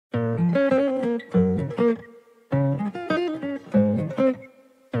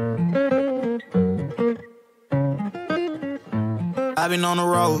I've been on the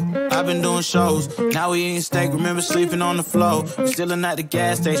road, I've been doing shows. Now we eating steak, remember sleeping on the floor. We stillin' at the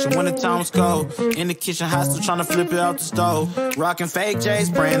gas station when the time was cold. In the kitchen, hot, still tryna flip it out the stove. Rockin' fake J's,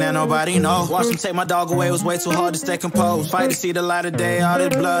 praying that nobody know. Watch them take my dog away, it was way too hard to stay composed. Fight to see the light of day, all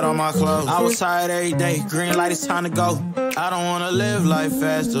this blood on my clothes. I was tired every day, green light, it's time to go. I don't wanna live life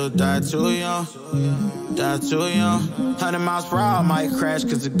fast or die too young. Die too young. 100 miles per hour, I might crash,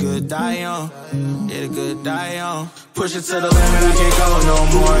 cause the good die young. Yeah, the good die young. Push it to the limit, I can't go no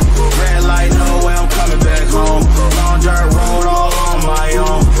more. Red light, no way, I'm coming back home. Long dirt road, all on my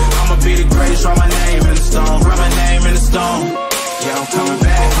own. I'ma be the greatest, write my name in the stone. Write my name in the stone. Yeah, I'm coming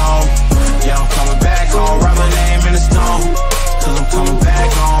back home. Yeah, I'm coming back home. Write my name in the stone. Cause I'm coming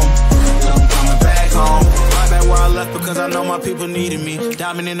back home. Cause I'm coming back home. Right back where I left because I know my people needed me.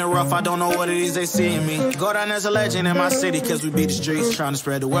 Diamond in the rough, I don't know what it is they see in me. Go down as a legend in my city cause we beat the streets. Trying to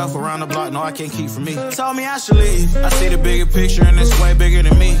spread the wealth around the block, no I can't keep from me. Told me I should leave. I see the bigger picture and it's way bigger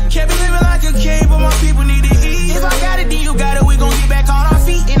than me. Can't be living like a king, but my people need to eat. If I got it, then you got it, we gon' get back on our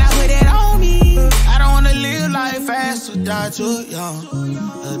feet. And I put that on me. I don't wanna live life fast or die too young.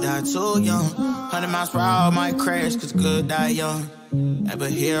 Or die too young. 100 miles per hour, I might crash cause good die young. Yeah,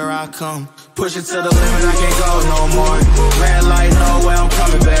 but here I come. Push it to the limit, I can't go no more. Red light, no way, I'm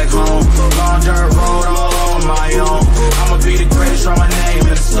coming back home. Long dirt road, all on my own. I'ma be the greatest, write my name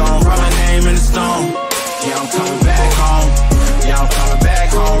in the stone. Write my name in the stone. Yeah, I'm coming back home. Yeah, I'm coming back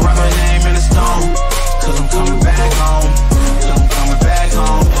home. Write my name in the stone. Cause I'm coming back home. Cause I'm coming back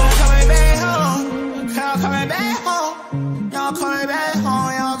home. I'm coming back home. I'm coming back home. Y'all coming back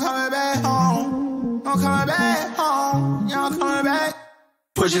home. Y'all coming back home. I'm coming back home. Y'all coming back.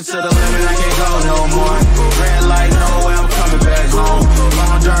 Push it to the limit, I can't go no more. Red light, no way, I'm coming back home.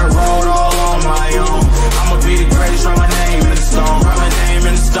 Long dirt road, all on my own. I'ma be the greatest, write my name in the stone. Write my name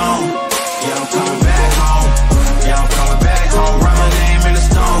in the stone. Yeah, I'm coming back home. Yeah, I'm coming back home. Write my name in the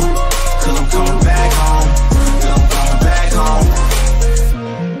stone. Cause I'm coming back home. Cause I'm coming back home.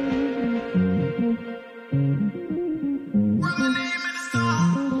 Write my name in the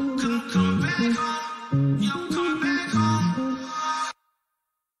stone. Cause I'm coming back home. Yeah, I'm coming back home.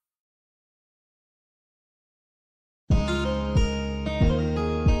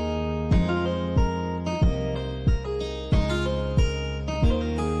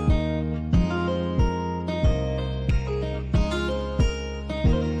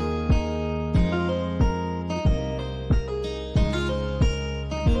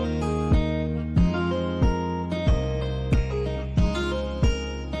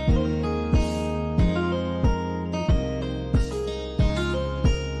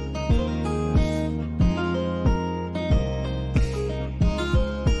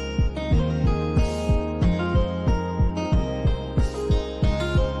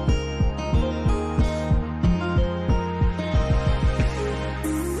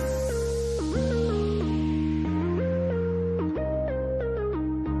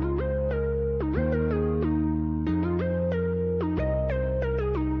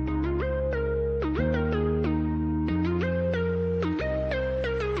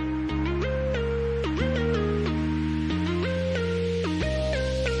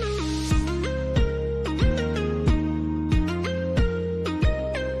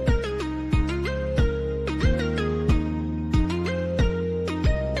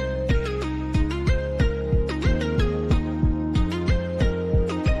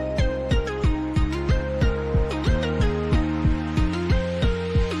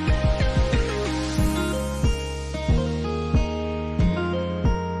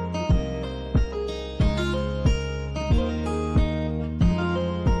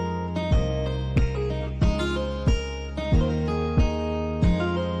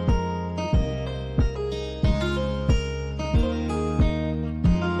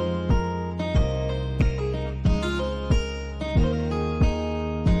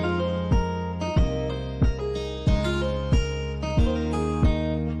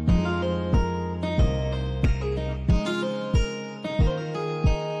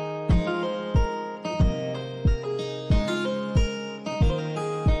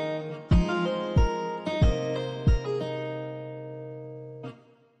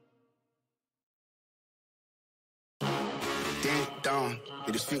 Down,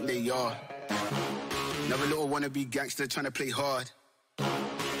 they just think they are. Another little wannabe gangster trying to play hard.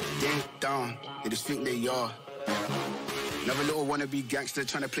 Ding down, they just think they are. Another little wannabe gangster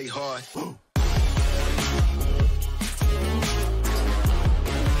trying to play hard.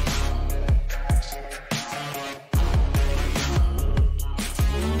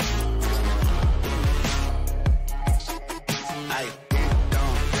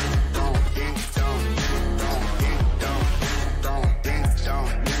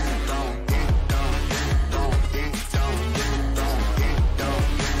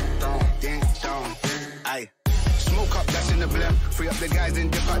 the guys in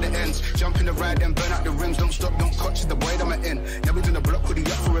dip out the ends. Jump in the ride, then burn out the rims. Don't stop, don't coach, the boy that I'm in. Now we done the block with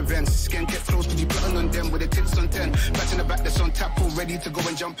the up for events. Skin get close, cause you plotting on them with the tips on 10. Back in the back, that's on tap, all ready to go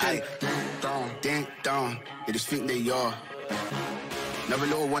and jump in. Ding down, they just think they are. Another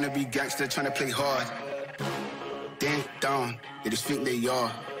little wannabe gangster trying to play hard. Ding down, they just think they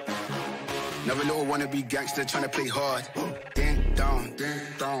are. Another little wannabe gangster trying to play hard. Ding dong, ding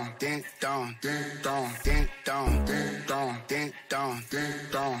dong, ding dong, ding dong, ding dong, ding dong, ding dong, ding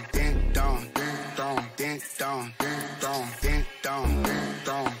dong, ding dong, ding dong, ding dong, ding dong, ding dong, ding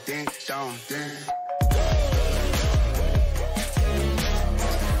dong, ding dong, ding.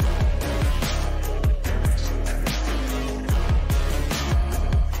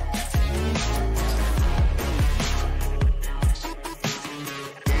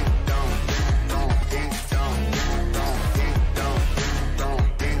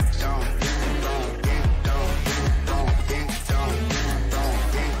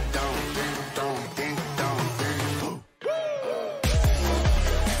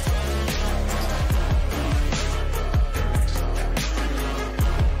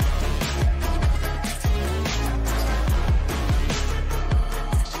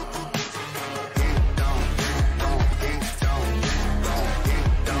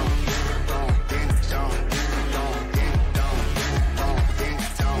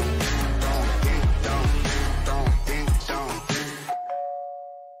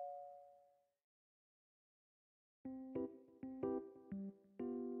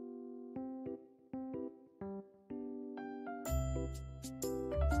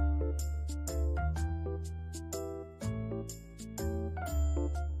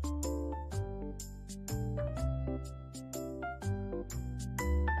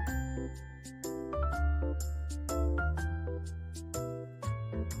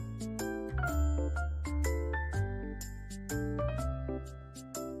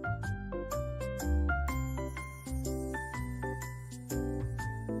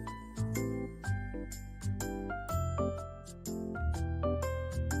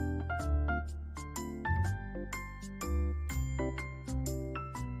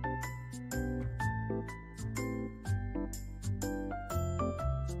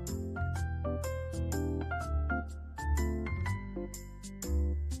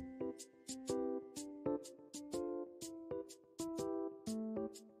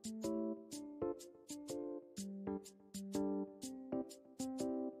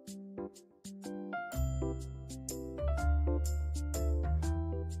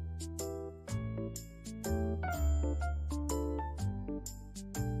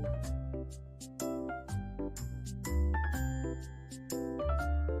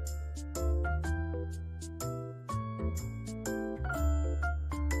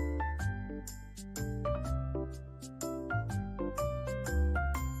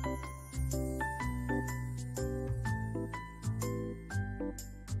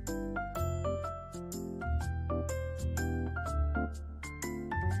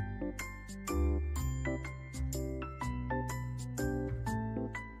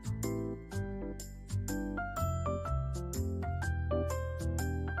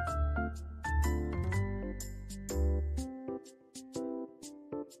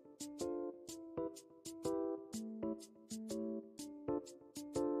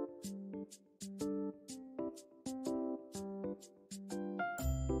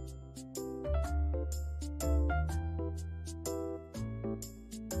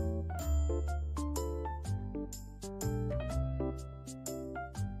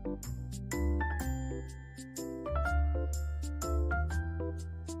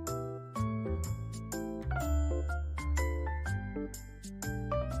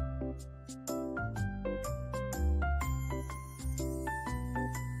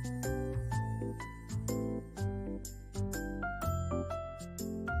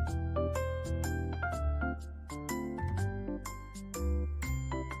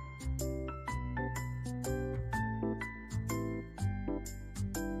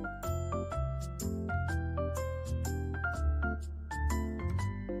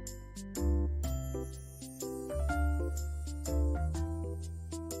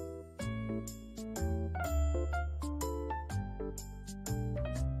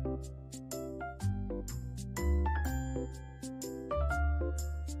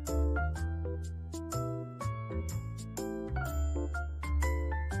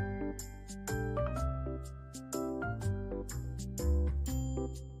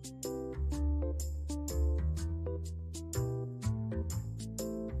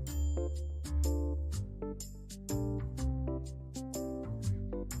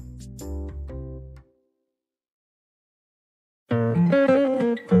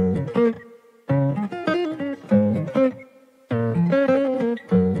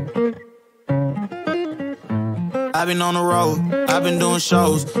 been on the road, I've been doing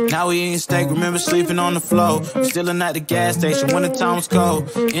shows. Now we eating steak, remember sleeping on the floor. We stillin' at the gas station when the time was cold.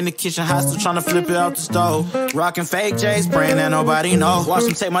 In the kitchen, hot, still tryna flip it out the stove. Rockin' fake J's, praying that nobody know. Watch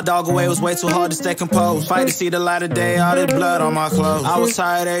them take my dog away, it was way too hard to stay composed. Fight to see the light of day, all this blood on my clothes. I was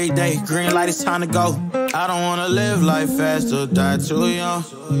tired every day, green light, it's time to go. I don't wanna live life fast or die too young.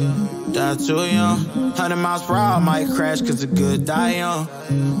 Die too young. 100 miles per hour, might crash cause the good die young.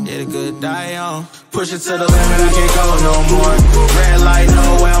 Yeah, the good die young. Push it to the limit, I can't go no more. Red light,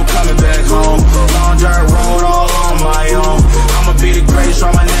 no way, I'm coming back home. Long dirt road, all on my own. I'ma be the greatest,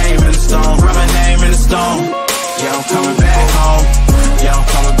 write my name in the stone. Write my name in the stone. Yeah, I'm coming back home. Yeah, I'm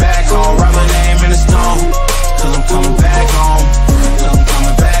coming back home. Write my name in the stone. Cause I'm coming back home. Cause I'm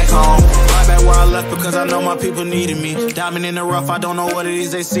coming back home. Right back where I left because I know my people needed me. Diamond in the rough, I don't know what it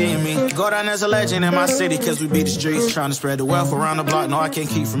is they see in me. Go down as a legend in my city cause we beat the streets. Trying to spread the wealth around the block, no I can't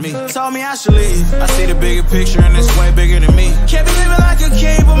keep from me. Told me I should leave, I see the bigger picture and it's way bigger than me. Can't be living like a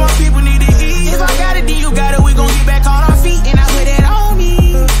king, but my people need to eat. If I got it, then you got it, we gon' get back on our feet. And I put it on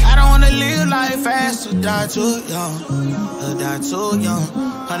me. I don't wanna live life fast or die too young. Or die too young.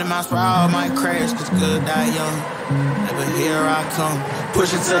 100 miles per hour, might crash cause good die young. But here I come.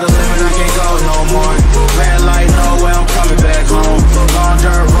 Push it to the limit, I can't go no more. Red light, no way, I'm coming back home. Long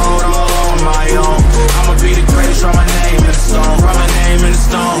dirt road, all on my own. I'ma be the greatest, write my name in the stone. Write my name in the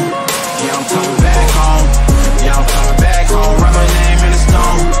stone. Yeah, I'm coming back home. Yeah, I'm coming back home. Write my name in the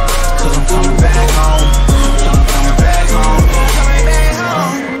stone. Cause I'm coming back home. Yeah, I'm coming back home. Coming back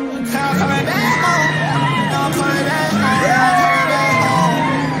home. I'm coming back home. I'm coming back home.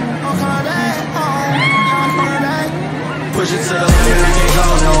 I'm coming back home. I'm coming back. Push it to the limit, I can't go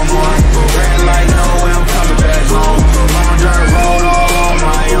no more. Red light, no way, I'm coming back home. Long dirt road, all on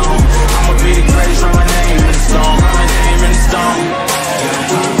my own. I'ma be the greatest, write my name in the stone. Write my name in the stone. Yeah, I'm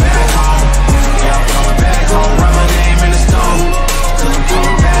coming back home. Yeah, I'm coming back home. Write my name in the stone. Cause I'm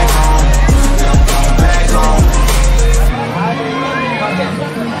coming back home. Yeah, I'm coming back home.